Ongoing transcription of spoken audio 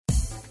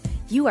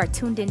You are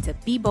tuned into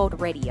Be Bold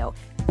Radio,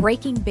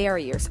 breaking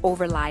barriers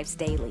over lives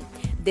daily.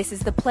 This is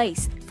the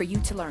place for you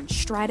to learn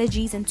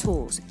strategies and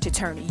tools to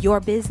turn your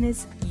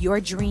business, your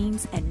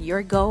dreams, and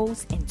your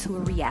goals into a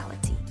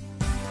reality.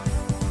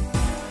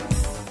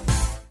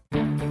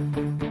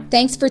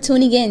 Thanks for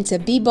tuning in to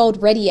Be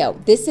Bold Radio.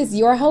 This is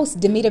your host,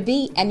 Demita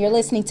B, and you're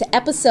listening to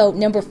episode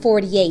number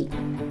 48.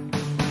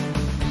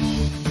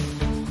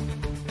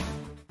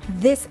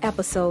 This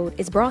episode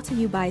is brought to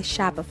you by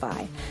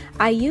Shopify.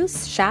 I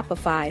use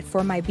Shopify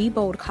for my Be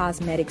Bold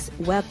Cosmetics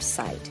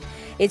website.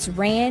 It's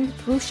ran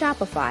through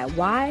Shopify.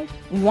 Why?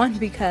 One,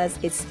 because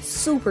it's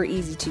super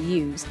easy to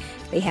use.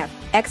 They have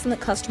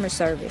excellent customer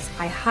service.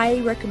 I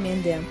highly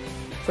recommend them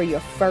for your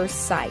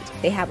first site.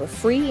 They have a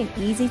free and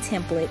easy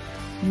template,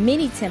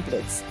 many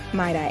templates,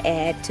 might I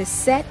add, to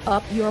set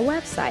up your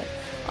website.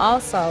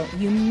 Also,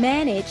 you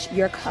manage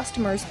your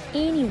customers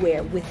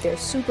anywhere with their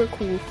super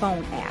cool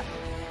phone app.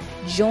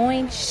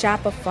 Join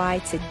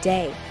Shopify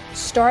today.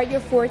 Start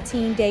your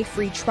 14-day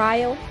free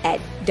trial at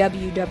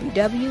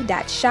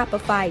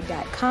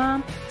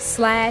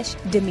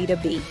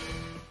www.shopify.com/DemitaB.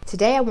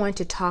 Today I want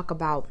to talk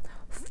about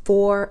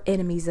 4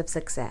 enemies of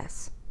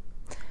success.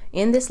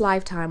 In this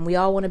lifetime, we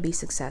all want to be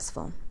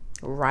successful,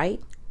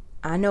 right?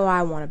 I know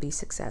I want to be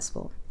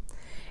successful.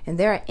 And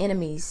there are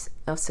enemies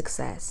of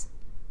success.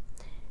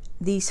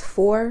 These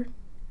 4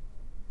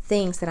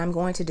 things that I'm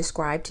going to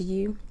describe to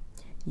you,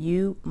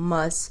 you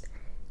must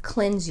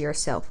cleanse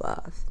yourself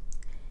of.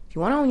 If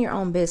you want to own your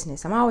own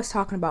business, I'm always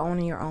talking about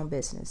owning your own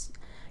business.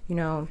 You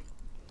know,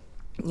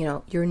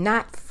 you're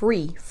not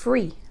free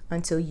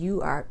until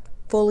you are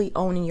fully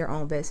owning your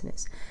own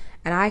business.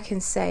 And I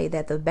can say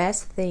that the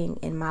best thing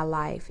in my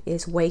life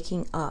is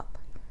waking up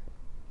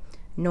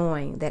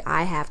knowing that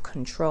I have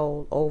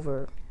control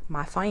over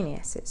my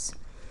finances.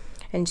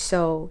 And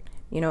so,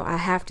 I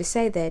have to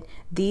say that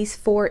these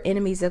 4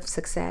 enemies of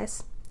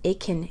success,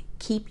 it can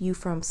keep you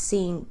from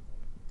seeing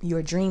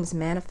your dreams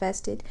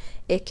manifested.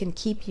 It can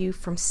keep you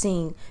from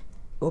seeing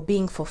or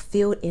being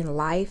fulfilled in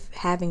life,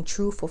 having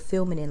true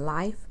fulfillment in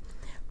life,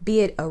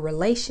 be it a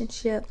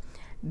relationship,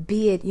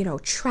 be it,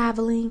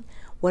 traveling,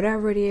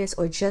 whatever it is,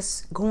 or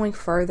just going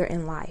further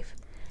in life.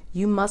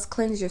 You must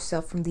cleanse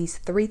yourself from these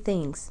 3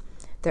 things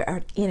that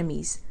are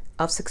enemies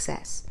of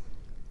success.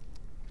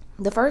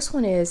 The first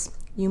one is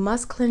you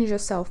must cleanse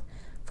yourself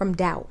from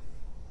doubt.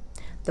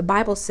 The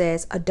Bible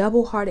says a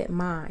double-hearted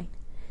mind,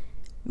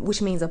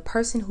 which means a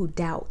person who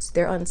doubts,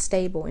 they're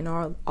unstable in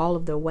all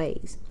of their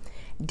ways.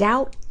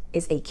 Doubt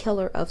is a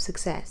killer of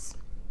success.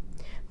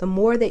 The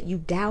more that you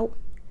doubt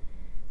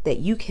that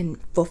you can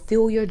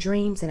fulfill your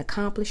dreams and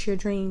accomplish your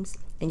dreams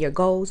and your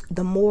goals,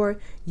 the more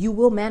you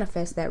will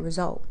manifest that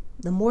result.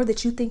 The more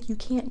that you think you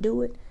can't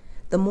do it,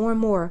 the more and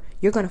more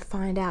you're going to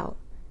find out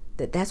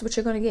that that's what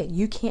you're going to get.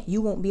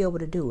 You won't be able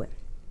to do it.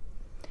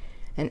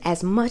 And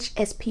as much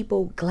as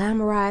people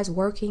glamorize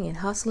working and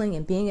hustling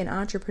and being an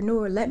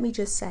entrepreneur, let me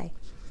just say,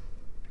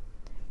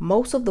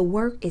 most of the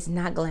work is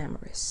not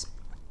glamorous.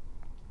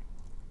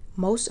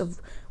 Most of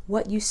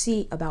what you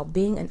see about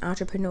being an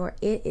entrepreneur,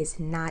 it is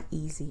not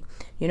easy.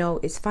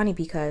 It's funny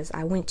because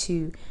I went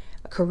to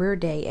a career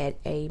day at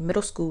a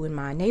middle school in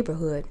my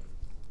neighborhood.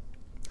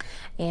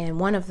 And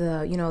one of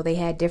the, they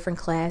had different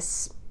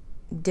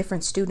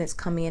students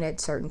come in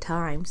at certain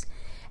times.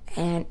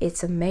 And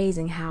it's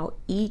amazing how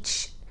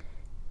each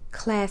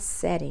class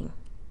setting,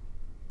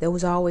 there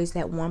was always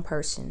that one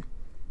person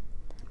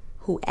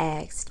who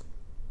asked,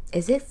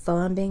 "Is it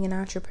fun being an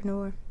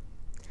entrepreneur?"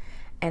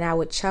 And I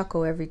would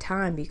chuckle every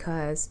time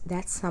because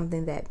that's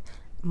something that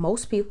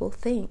most people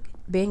think.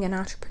 Being an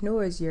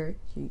entrepreneur is you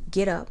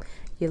get up,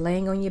 you're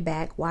laying on your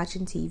back,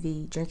 watching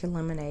TV, drinking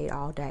lemonade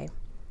all day.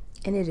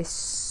 And it is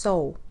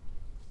so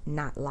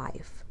not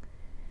life.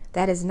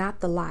 That is not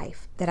the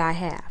life that I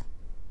have.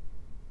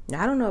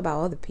 Now, I don't know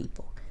about other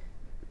people,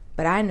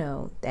 but I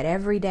know that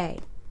every day,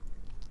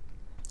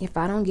 if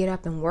I don't get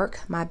up and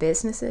work my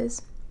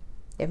businesses,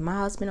 if my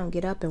husband don't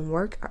get up and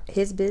work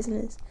his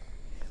business,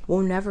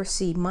 we'll never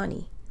see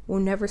money. We'll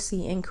never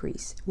see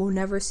increase. We'll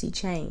never see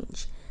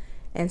change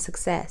and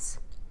success.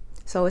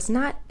 So it's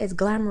not as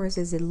glamorous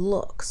as it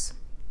looks.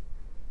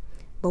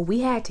 But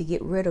we had to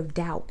get rid of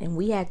doubt, and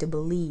we had to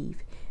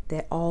believe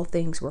that all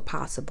things were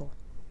possible.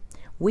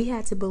 We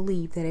had to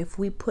believe that if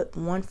we put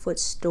one foot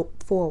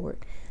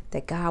forward,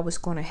 that God was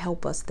going to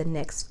help us the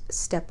next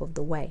step of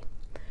the way.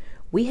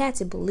 We had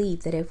to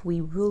believe that if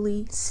we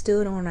really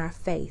stood on our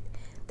faith,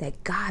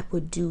 that God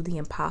would do the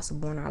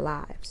impossible in our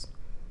lives.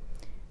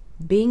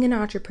 Being an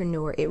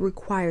entrepreneur, it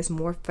requires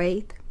more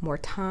faith, more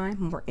time,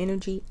 more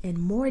energy, and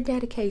more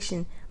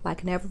dedication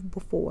like never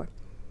before.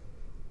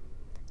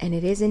 And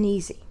it isn't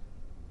easy.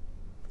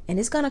 And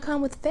it's going to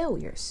come with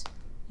failures.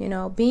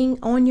 Being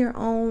on your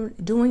own,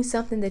 doing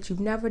something that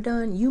you've never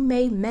done, you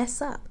may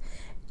mess up.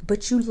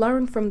 But you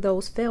learn from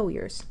those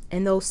failures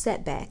and those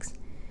setbacks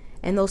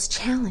and those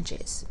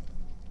challenges.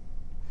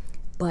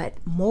 But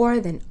more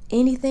than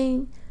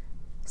anything,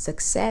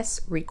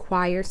 success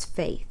requires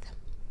faith.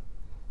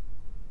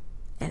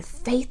 And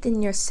faith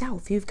in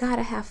yourself. You've got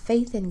to have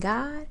faith in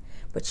God,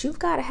 But you've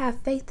got to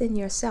have faith in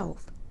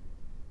yourself.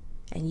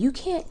 And you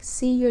can't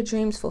see your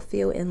dreams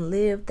fulfilled and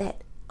live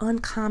that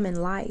uncommon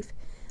life,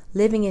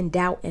 living in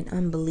doubt and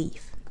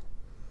unbelief.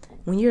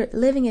 When you're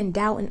living in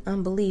doubt and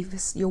unbelief,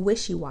 you're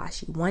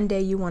wishy-washy. One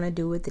day you want to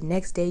do it, the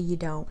next day you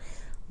don't.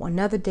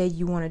 Another day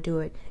you want to do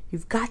it.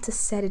 You've got to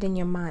set it in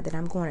your mind that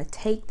I'm going to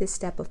take this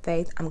step of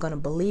faith. I'm going to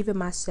believe in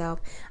myself.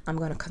 I'm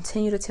going to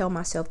continue to tell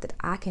myself that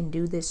I can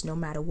do this no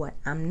matter what.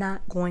 I'm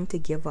not going to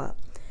give up.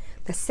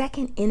 The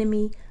second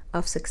enemy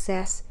of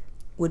success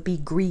would be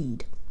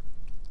greed.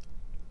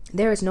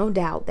 There is no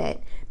doubt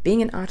that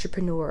being an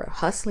entrepreneur,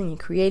 hustling and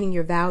creating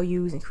your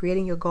values and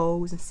creating your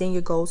goals and seeing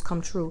your goals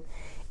come true,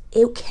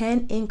 it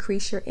can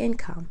increase your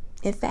income.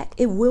 In fact,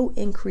 it will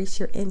increase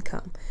your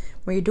income.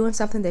 When you're doing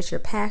something that you're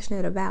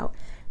passionate about,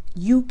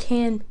 you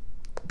can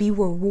be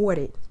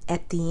rewarded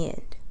at the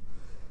end.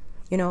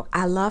 You know,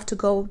 I love to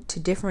go to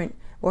different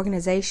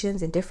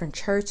organizations and different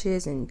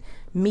churches and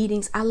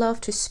meetings. I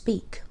love to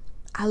speak.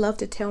 I love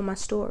to tell my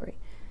story.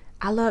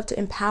 I love to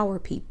empower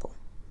people.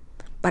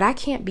 But I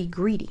can't be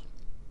greedy.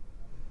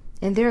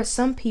 And there are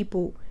some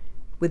people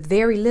with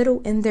very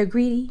little and they're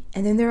greedy.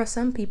 And then there are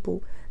some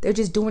people, they're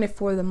just doing it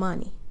for the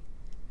money.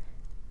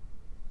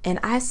 And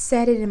I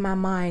said it in my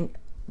mind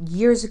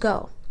years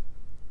ago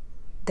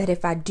that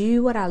if I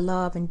do what I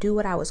love and do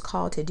what I was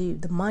called to do,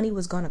 the money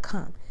was going to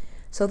come.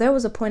 So there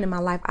was a point in my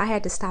life I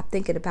had to stop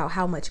thinking about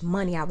how much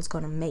money I was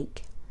going to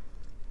make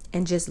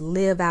and just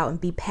live out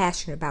and be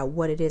passionate about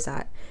what it is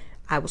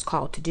I was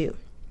called to do.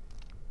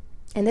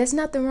 And there's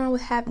nothing wrong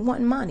with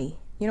wanting money.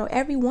 You know,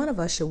 every one of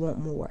us should want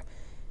more.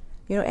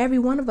 You know, every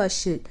one of us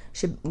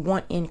should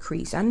want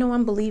increase. I know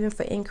I'm believing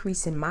for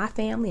increase in my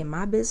family, in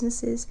my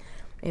businesses,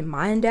 in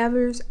my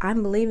endeavors.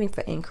 I'm believing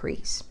for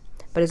increase.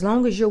 But as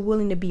long as you're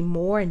willing to be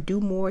more and do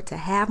more to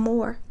have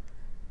more,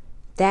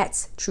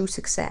 that's true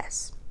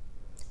success.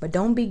 But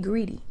don't be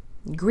greedy.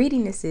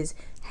 Greediness is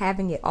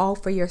having it all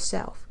for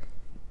yourself.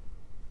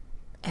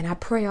 And I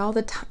pray all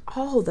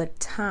the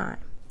time,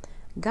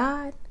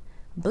 God,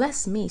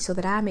 bless me so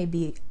that I may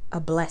be a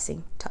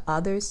blessing to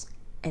others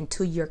and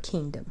to your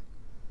kingdom.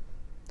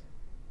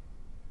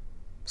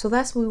 So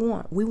that's what we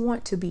want. We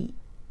want to be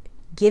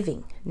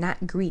giving,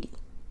 not greedy.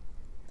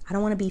 I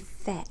don't want to be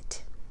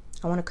fat.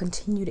 I want to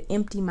continue to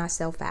empty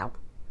myself out.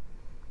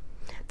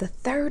 The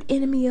third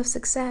enemy of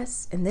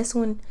success, and this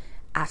one,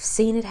 I've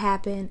seen it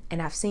happen,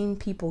 and I've seen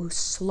people who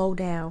slow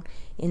down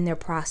in their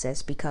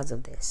process because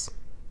of this.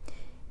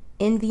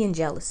 Envy and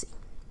jealousy.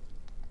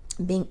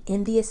 Being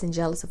envious and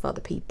jealous of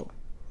other people.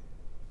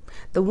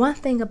 The one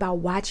thing about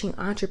watching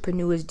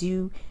entrepreneurs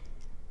do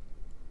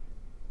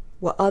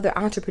what other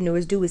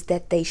entrepreneurs do is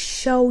that they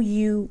show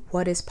you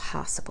what is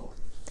possible.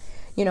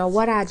 You know,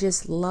 what I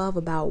just love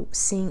about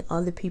seeing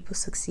other people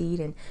succeed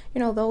and, you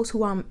know, those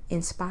who I'm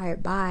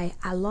inspired by,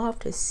 I love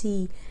to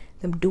see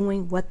them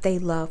doing what they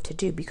love to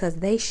do because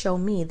they show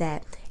me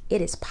that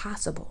it is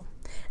possible.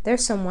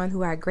 There's someone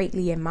who I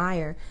greatly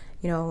admire,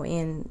 you know,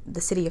 in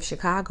the city of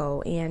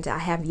Chicago, and I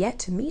have yet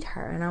to meet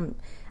her, and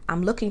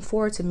I'm looking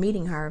forward to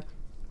meeting her.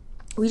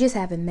 We just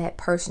haven't met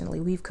personally.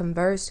 We've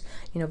conversed,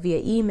 you know,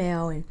 via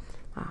email and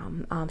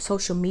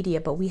social media,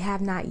 but we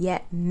have not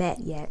yet met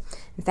yet.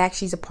 In fact,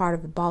 she's a part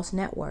of the Boss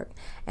Network,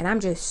 and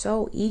I'm just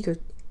so eager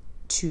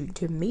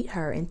to meet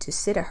her and to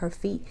sit at her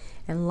feet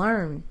and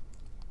learn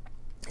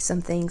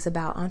some things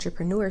about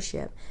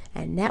entrepreneurship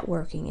and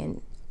networking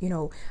and, you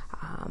know,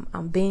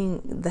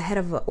 being the head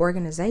of an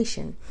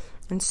organization.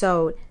 And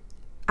so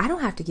I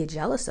don't have to get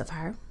jealous of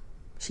her.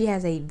 She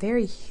has a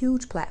very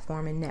huge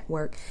platform and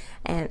network,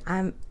 and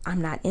I'm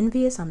not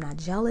envious. I'm not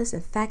jealous. In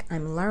fact,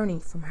 I'm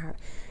learning from her.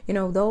 You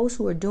know, those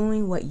who are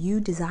doing what you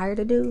desire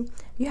to do,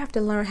 you have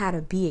to learn how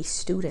to be a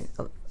student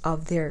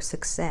of their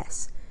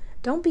success.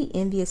 Don't be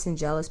envious and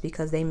jealous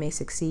because they may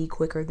succeed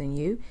quicker than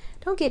you.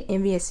 Don't get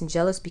envious and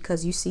jealous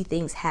because you see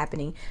things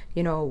happening,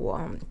 you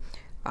know,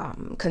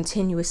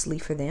 continuously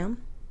for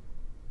them.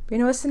 You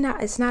know,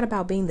 it's not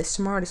about being the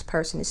smartest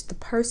person. It's the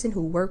person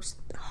who works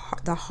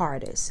the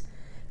hardest.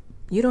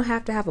 You don't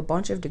have to have a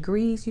bunch of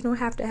degrees. You don't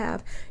have to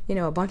have, you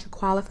know, a bunch of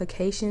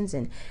qualifications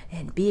and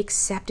be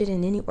accepted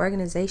in any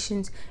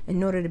organizations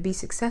in order to be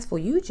successful.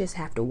 You just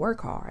have to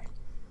work hard.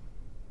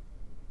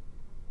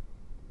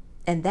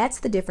 And that's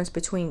the difference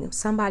between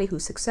somebody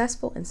who's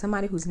successful and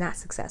somebody who's not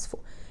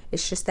successful.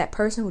 It's just that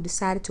person who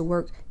decided to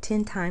work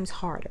 10 times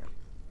harder.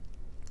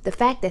 The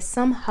fact that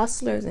some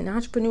hustlers and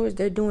entrepreneurs,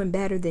 they're doing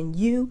better than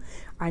you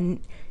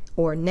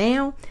or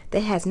now,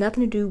 that has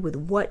nothing to do with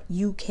what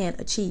you can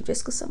achieve.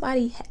 Just because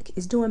somebody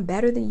is doing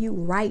better than you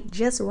right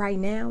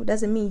now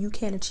doesn't mean you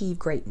can't achieve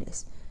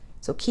greatness.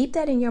 So keep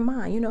that in your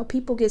mind. You know,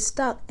 people get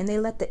stuck and they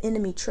let the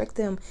enemy trick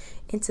them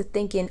into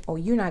thinking, oh,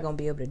 you're not going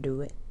to be able to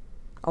do it.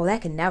 Oh,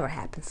 that can never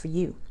happen for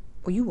you.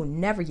 Or you will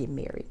never get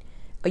married.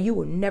 Or you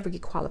will never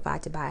get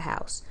qualified to buy a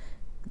house.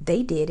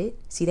 They did it.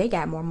 See, they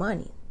got more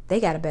money. They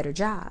got a better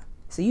job.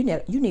 So you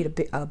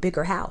need a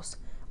bigger house.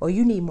 Or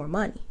you need more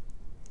money.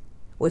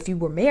 Well, if you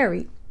were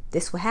married,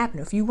 this would happen.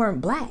 If you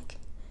weren't black,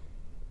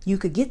 you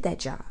could get that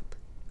job.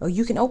 Or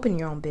you can open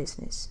your own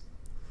business.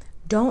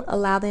 Don't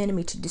allow the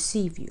enemy to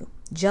deceive you.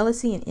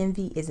 Jealousy and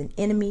envy is an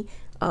enemy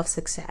of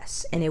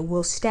success, and it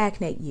will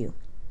stagnate you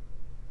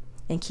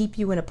and keep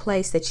you in a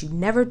place that you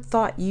never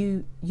thought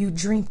you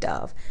dreamed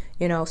of.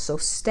 So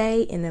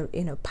stay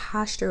in a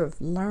posture of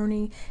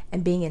learning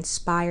and being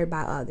inspired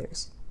by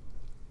others.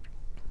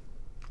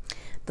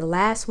 The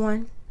last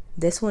one,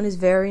 this one is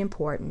very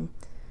important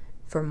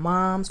for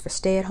moms, for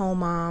stay-at-home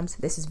moms.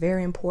 This is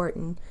very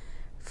important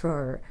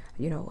for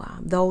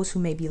those who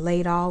may be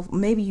laid off.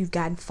 Maybe you've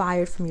gotten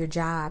fired from your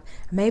job.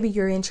 Maybe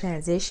you're in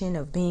transition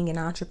of being an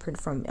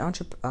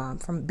entrepreneur,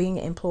 from being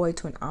employed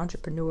to an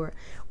entrepreneur.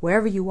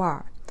 Wherever you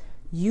are,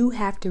 you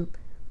have to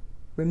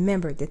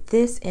remember that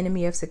this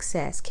enemy of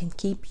success can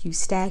keep you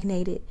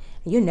stagnated,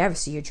 and you'll never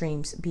see your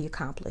dreams be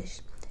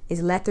accomplished.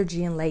 It's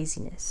lethargy and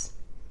laziness.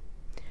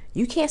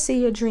 You can't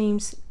see your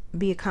dreams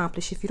be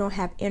accomplished if you don't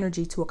have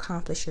energy to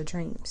accomplish your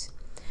dreams.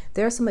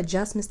 There are some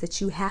adjustments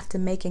that you have to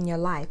make in your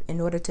life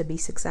in order to be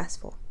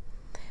successful.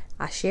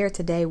 I shared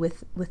today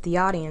with the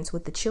audience,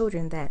 with the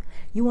children, that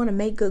you want to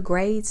make good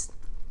grades.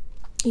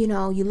 You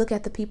look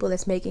at the people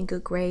that's making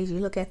good grades, you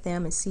look at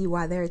them and see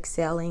why they're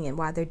excelling and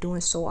why they're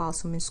doing so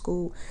awesome in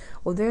school.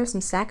 Well, there are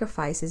some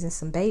sacrifices and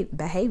some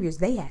behaviors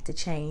they had to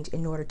change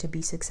in order to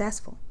be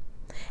successful.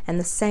 And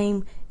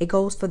it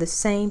goes for the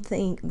same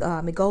thing.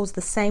 It goes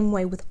the same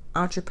way with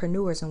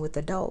entrepreneurs and with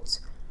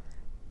adults.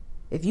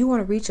 If you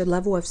want to reach a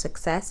level of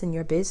success in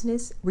your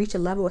business, reach a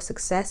level of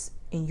success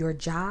in your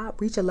job,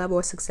 reach a level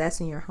of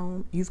success in your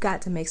home, you've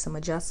got to make some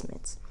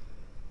adjustments.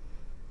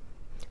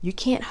 You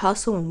can't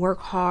hustle and work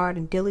hard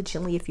and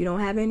diligently if you don't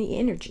have any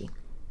energy.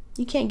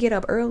 You can't get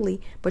up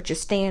early, but you're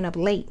staying up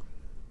late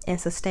and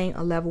sustain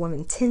a level of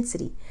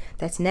intensity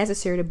that's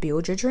necessary to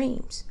build your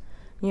dreams.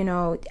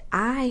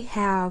 I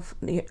have,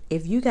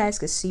 if you guys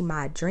could see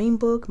my dream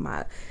book,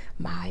 my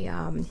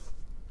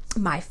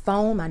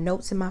phone, my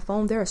notes in my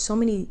phone, there are so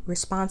many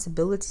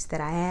responsibilities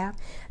that I have.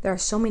 There are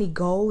so many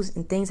goals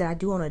and things that I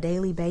do on a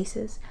daily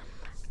basis.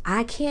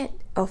 I can't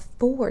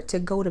afford to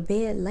go to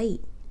bed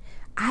late.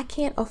 I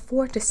can't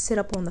afford to sit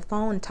up on the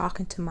phone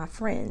talking to my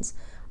friends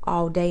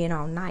all day and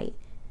all night.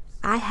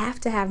 I have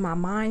to have my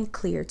mind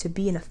clear to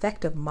be an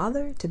effective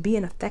mother, to be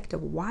an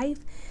effective wife,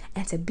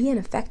 and to be an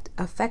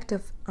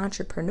effective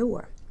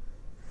entrepreneur.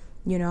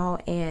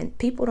 And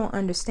people don't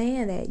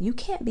understand that you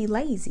can't be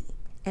lazy.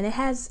 And it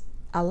has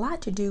a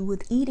lot to do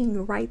with eating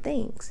the right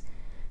things.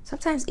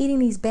 Sometimes eating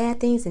these bad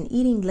things and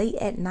eating late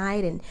at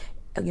night and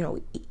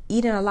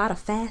eating a lot of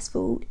fast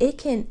food, it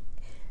can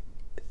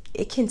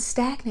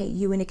stagnate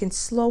you, and it can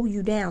slow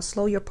you down,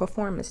 slow your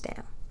performance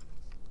down.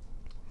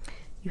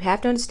 You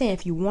have to understand,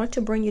 if you want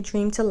to bring your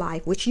dream to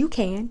life, which you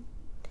can,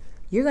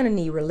 you're going to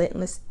need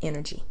relentless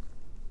energy.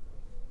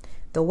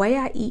 The way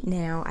I eat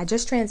now, I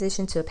just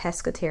transitioned to a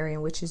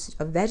pescatarian, which is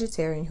a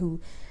vegetarian who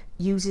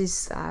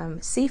uses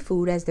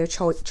seafood as their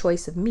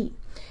choice of meat.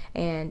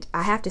 And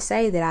I have to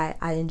say that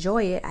I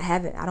enjoy it.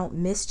 I don't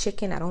miss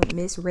chicken. I don't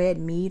miss red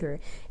meat or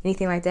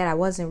anything like that. I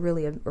wasn't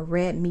really a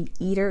red meat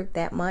eater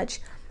that much,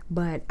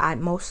 but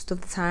most of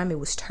the time it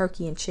was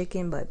turkey and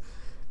chicken. But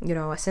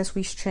since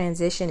we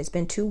transitioned, it's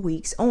been 2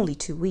 weeks, only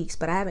 2 weeks,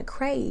 but I haven't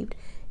craved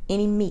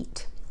any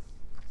meat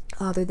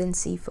other than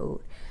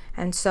seafood.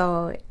 And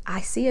so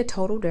I see a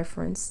total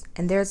difference,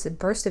 and there's a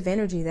burst of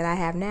energy that I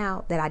have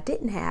now that I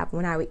didn't have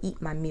when I would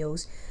eat my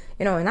meals,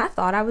 and I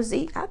thought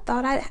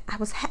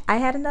I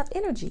had enough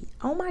energy.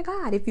 Oh my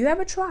God, if you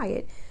ever try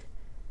it,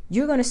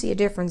 you're going to see a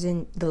difference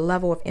in the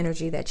level of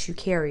energy that you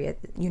carry,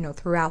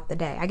 throughout the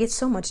day. I get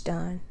so much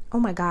done. Oh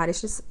my God,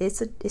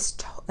 it's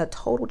a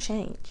total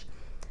change.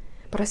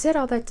 But I said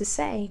all that to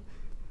say,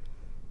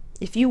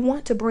 if you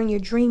want to bring your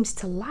dreams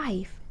to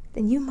life,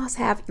 then you must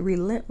have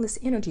relentless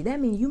energy. That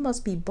means you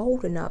must be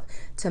bold enough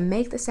to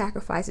make the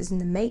sacrifices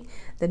and to make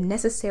the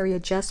necessary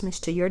adjustments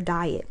to your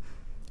diet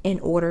in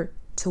order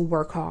to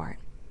work hard.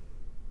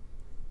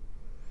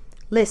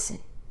 Listen,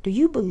 do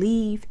you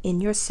believe in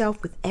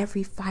yourself with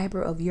every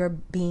fiber of your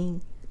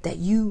being that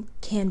you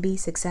can be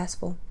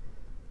successful?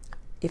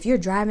 If you're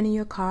driving in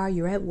your car,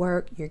 you're at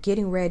work, you're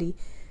getting ready,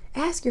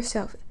 ask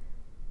yourself,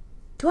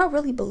 do I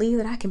really believe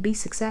that I can be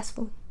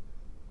successful?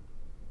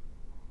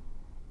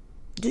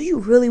 Do you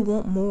really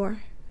want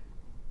more?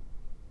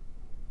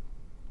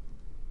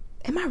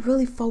 Am I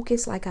really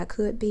focused like I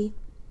could be?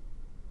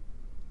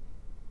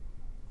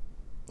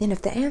 And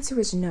if the answer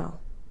is no,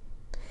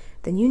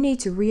 then you need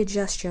to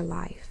readjust your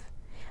life,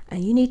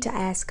 and you need to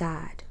ask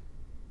God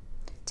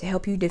to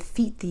help you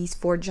defeat these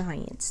 4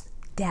 giants: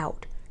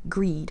 doubt,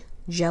 greed,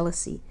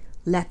 jealousy,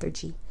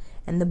 lethargy.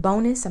 And the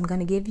bonus I'm going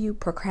to give you,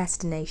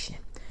 procrastination.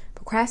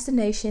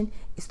 Procrastination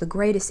is the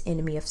greatest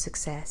enemy of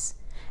success.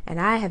 And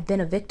I have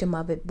been a victim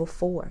of it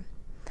before.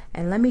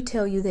 And let me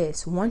tell you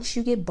this, once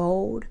you get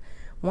bold,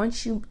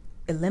 once you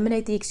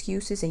eliminate the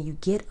excuses and you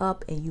get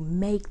up and you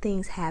make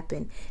things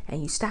happen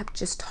and you stop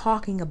just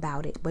talking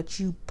about it, but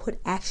you put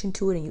action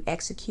to it and you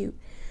execute,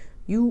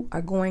 you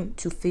are going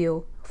to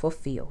feel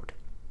fulfilled.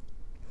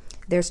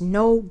 There's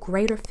no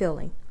greater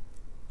feeling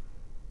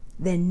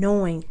than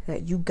knowing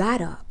that you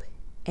got up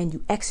and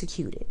you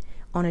executed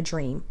on a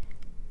dream.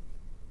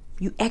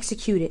 You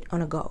executed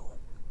on a goal.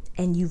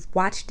 and you've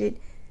watched it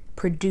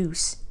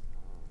produce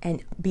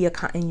and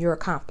you're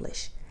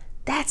accomplished.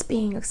 That's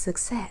being a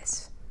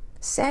success.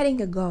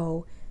 Setting a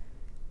goal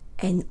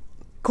and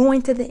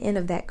going to the end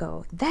of that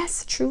goal.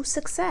 That's true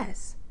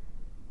success.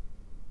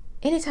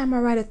 Anytime I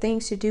write a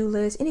things to do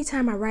list,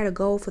 anytime I write a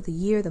goal for the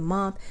year, the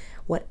month,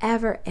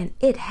 whatever, and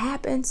it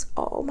happens,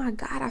 oh my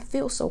God, I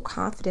feel so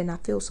confident. I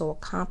feel so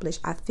accomplished.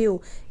 I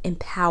feel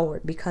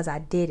empowered because I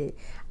did it.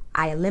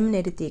 I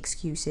eliminated the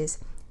excuses,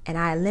 and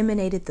I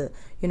eliminated the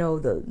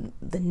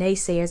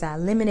naysayers. I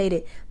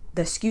eliminated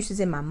the excuses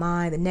in my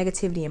mind, the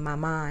negativity in my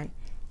mind,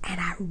 and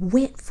I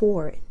went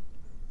for it.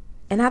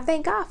 And I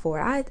thank God for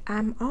it.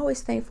 I'm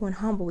always thankful and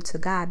humble to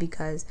God,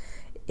 because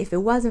if it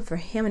wasn't for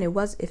him, and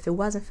if it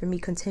wasn't for me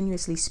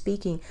continuously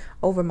speaking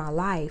over my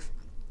life,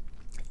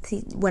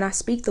 see, when I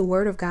speak the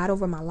word of God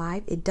over my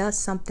life, it does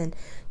something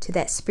to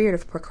that spirit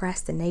of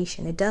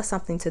procrastination. It does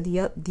something to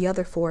the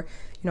other four,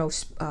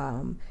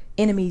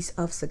 enemies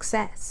of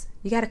success.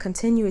 You got to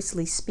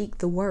continuously speak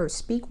the word.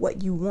 Speak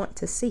what you want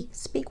to see.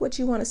 Speak what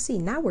you want to see,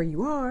 not where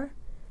you are.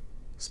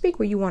 Speak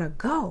where you want to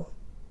go.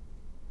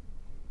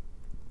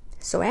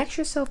 So ask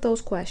yourself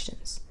those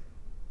questions.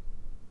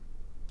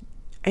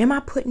 Am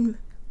I putting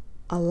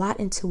a lot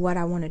into what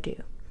I want to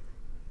do?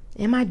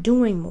 Am I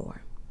doing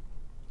more?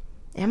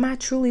 Am I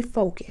truly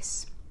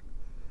focused?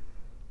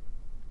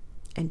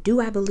 And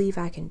do I believe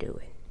I can do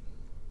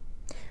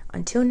it?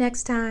 Until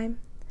next time,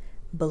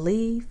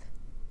 believe,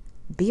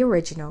 be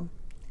original,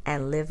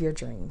 and live your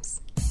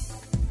dreams.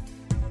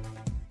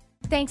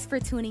 Thanks for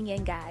tuning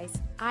in, guys.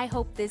 I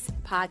hope this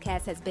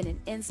podcast has been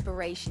an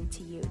inspiration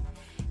to you.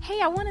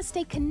 Hey, I want to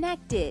stay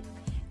connected.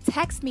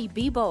 Text me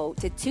Be Bold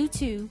to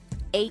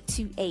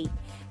 22828.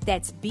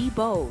 That's Be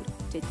Bold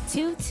to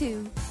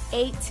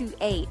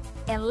 22828.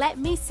 And let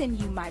me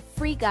send you my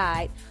free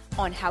guide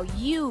on how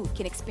you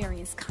can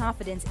experience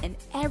confidence in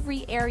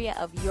every area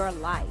of your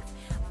life.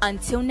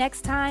 Until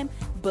next time,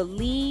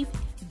 believe,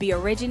 be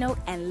original,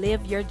 and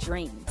live your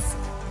dreams.